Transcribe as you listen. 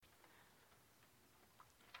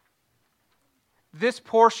this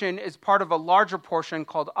portion is part of a larger portion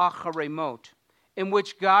called Acharemot, in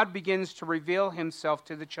which God begins to reveal himself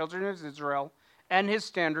to the children of Israel and his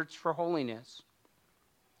standards for holiness.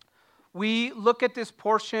 We look at this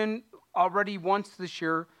portion already once this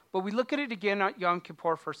year, but we look at it again at Yom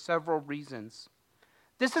Kippur for several reasons.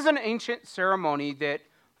 This is an ancient ceremony that,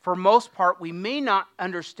 for most part, we may not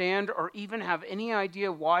understand or even have any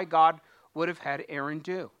idea why God would have had Aaron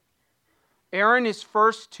do. Aaron is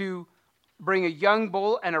first to bring a young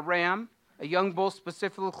bull and a ram, a young bull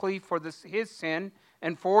specifically for his sin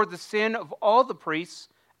and for the sin of all the priests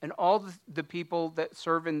and all the people that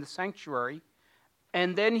serve in the sanctuary.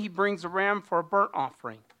 And then he brings a ram for a burnt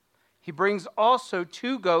offering. He brings also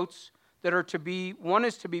 2 goats that are to be, one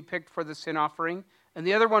is to be picked for the sin offering, and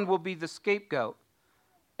the other one will be the scapegoat.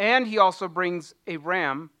 And he also brings a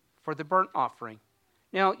ram for the burnt offering.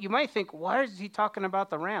 Now, you might think, why is he talking about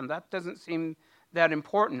the ram? That doesn't seem that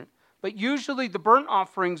important. But usually the burnt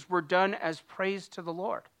offerings were done as praise to the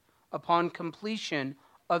Lord upon completion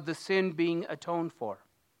of the sin being atoned for.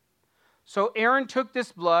 So Aaron took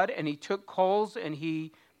this blood and he took coals and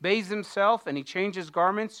he bathes himself and he changes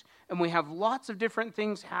garments. And we have lots of different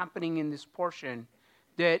things happening in this portion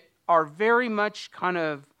that are very much kind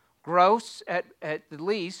of gross at the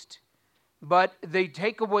least, but they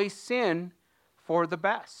take away sin for the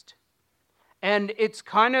best. And it's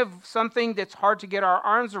kind of something that's hard to get our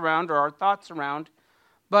arms around or our thoughts around.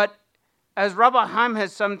 But as Rabbi Haim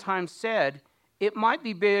has sometimes said, it might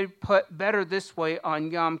be put better this way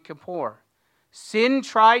on Yom Kippur. Sin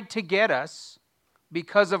tried to get us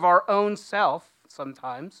because of our own self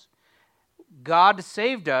sometimes. God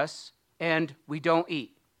saved us and we don't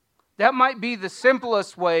eat. That might be the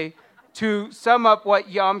simplest way to sum up what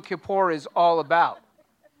Yom Kippur is all about.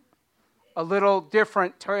 A little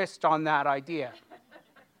different twist on that idea.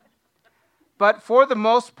 But for the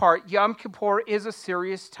most part, Yom Kippur is a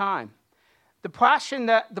serious time. The portion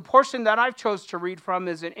that I've chose to read from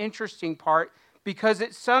is an interesting part because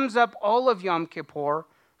it sums up all of Yom Kippur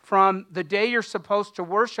from the day you're supposed to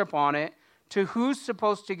worship on it to who's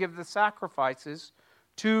supposed to give the sacrifices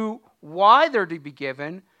to why they're to be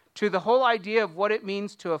given to the whole idea of what it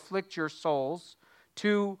means to afflict your souls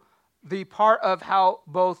to the part of how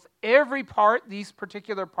both every part, these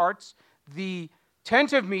particular parts, the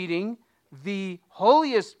tent of meeting, the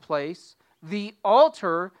holiest place, the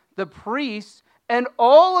altar, the priests, and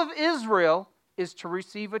all of Israel is to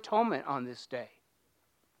receive atonement on this day.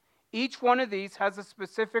 Each one of these has a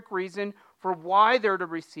specific reason for why they're to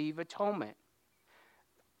receive atonement.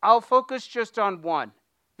 I'll focus just on one,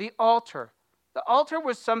 the altar. The altar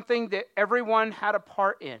was something that everyone had a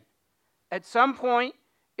part in. At some point,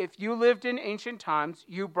 if you lived in ancient times,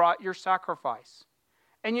 you brought your sacrifice.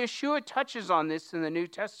 And Yeshua touches on this in the New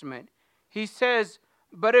Testament. He says,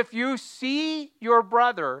 but if you see your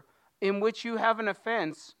brother in which you have an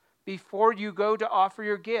offense, before you go to offer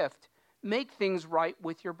your gift, make things right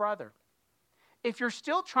with your brother. If you're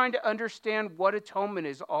still trying to understand what atonement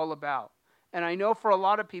is all about, and I know for a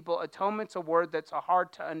lot of people, atonement's a word that's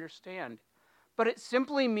hard to understand, but it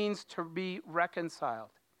simply means to be reconciled.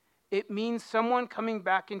 It means someone coming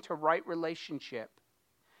back into right relationship.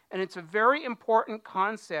 And it's a very important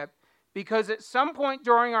concept because at some point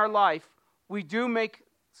during our life, we do make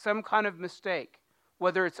some kind of mistake,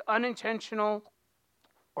 whether it's unintentional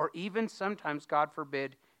or even sometimes, God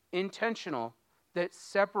forbid, intentional, that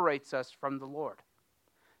separates us from the Lord.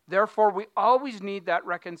 Therefore, we always need that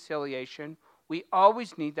reconciliation. We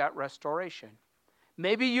always need that restoration.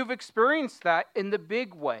 Maybe you've experienced that in the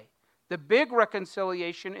big way. The big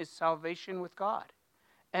reconciliation is salvation with God.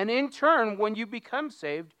 And in turn, when you become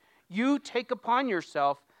saved, you take upon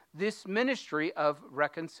yourself this ministry of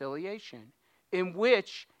reconciliation, in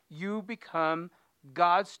which you become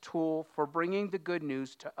God's tool for bringing the good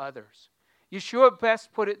news to others. Yeshua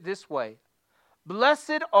best put it this way: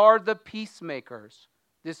 blessed are the peacemakers.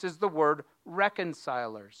 This is the word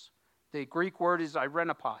reconcilers. The Greek word is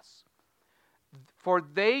irenopos. For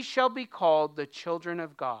they shall be called the children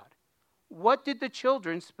of God. What did the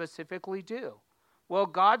children specifically do? Well,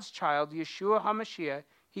 God's child, Yeshua HaMashiach,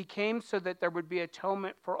 he came so that there would be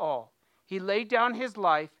atonement for all. He laid down his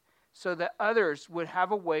life so that others would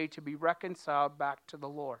have a way to be reconciled back to the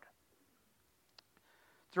Lord.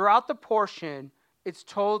 Throughout the portion, it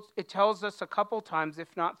tells us a couple times,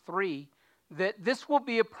 if not 3, that this will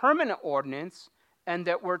be a permanent ordinance and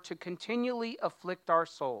that we're to continually afflict our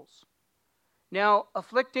souls. Now,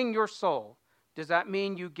 afflicting your soul, does that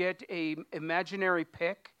mean you get an imaginary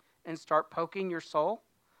pick and start poking your soul?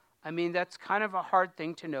 I mean, that's kind of a hard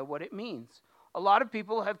thing to know what it means. A lot of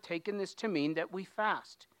people have taken this to mean that we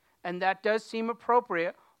fast, and that does seem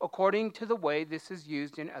appropriate, according to the way this is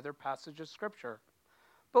used in other passages of Scripture.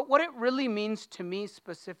 But what it really means to me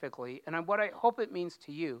specifically, and what I hope it means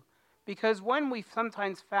to you, because when we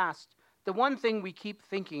sometimes fast, the one thing we keep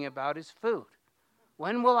thinking about is food.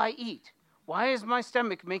 When will I eat? Why is my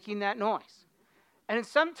stomach making that noise? And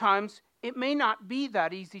sometimes it may not be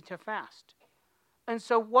that easy to fast. And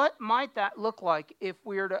so what might that look like if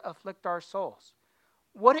we are to afflict our souls?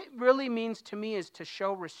 What it really means to me is to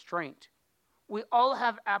show restraint. We all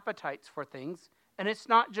have appetites for things, and it's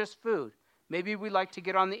not just food. Maybe we like to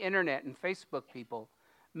get on the internet and Facebook people.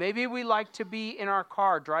 Maybe we like to be in our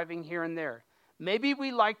car driving here and there. Maybe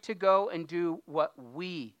we like to go and do what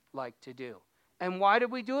we like to do. And why do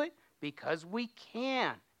we do it? Because we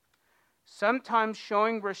can. Sometimes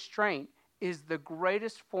showing restraint is the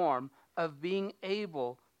greatest form of being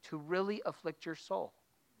able to really afflict your soul.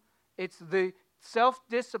 It's the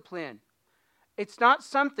self-discipline. It's not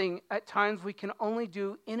something at times we can only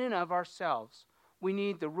do in and of ourselves. We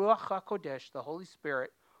need the Ruach HaKodesh, the Holy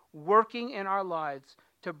Spirit, working in our lives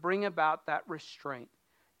to bring about that restraint.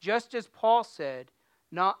 Just as Paul said,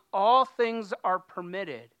 not all things are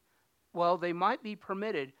permitted. Well, they might be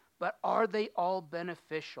permitted, but are they all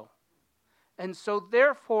beneficial? And so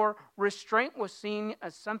therefore, restraint was seen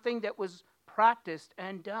as something that was practiced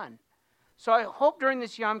and done. So I hope during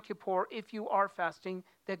this Yom Kippur, if you are fasting,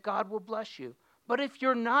 that God will bless you. But if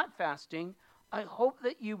you're not fasting, I hope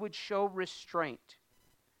that you would show restraint.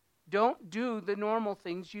 Don't do the normal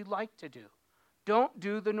things you like to do. Don't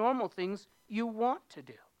do the normal things you want to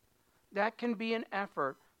do. That can be an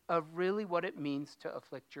effort of really what it means to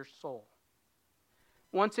afflict your soul.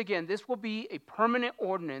 Once again, this will be a permanent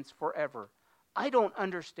ordinance forever. I don't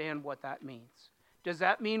understand what that means. Does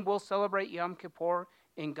that mean we'll celebrate Yom Kippur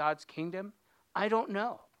in God's kingdom? I don't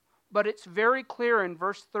know. But it's very clear in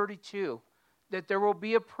verse 32 that there will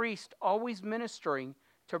be a priest always ministering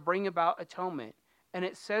to bring about atonement. And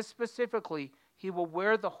it says specifically, he will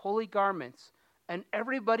wear the holy garments, and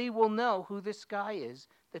everybody will know who this guy is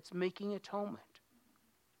that's making atonement.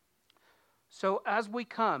 So as we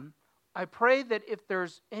come, I pray that if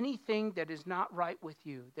there's anything that is not right with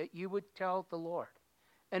you, that you would tell the Lord.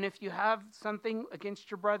 And if you have something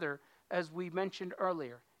against your brother, as we mentioned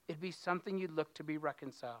earlier, it'd be something you'd look to be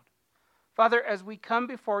reconciled. Father, as we come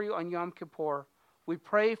before you on Yom Kippur, we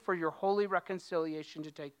pray for your holy reconciliation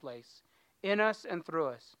to take place in us and through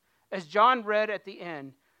us. As John read at the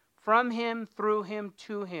end, from him, through him,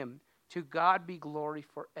 to God be glory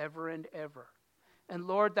forever and ever. And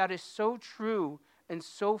Lord, that is so true and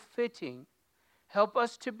so fitting. Help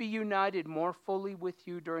us to be united more fully with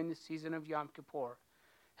you during the season of Yom Kippur.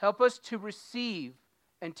 Help us to receive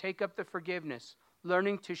and take up the forgiveness,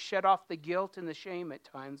 learning to shed off the guilt and the shame at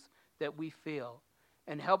times that we feel.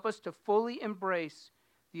 And help us to fully embrace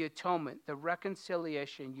the atonement, the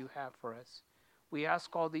reconciliation you have for us. We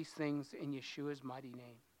ask all these things in Yeshua's mighty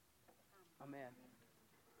name. Amen.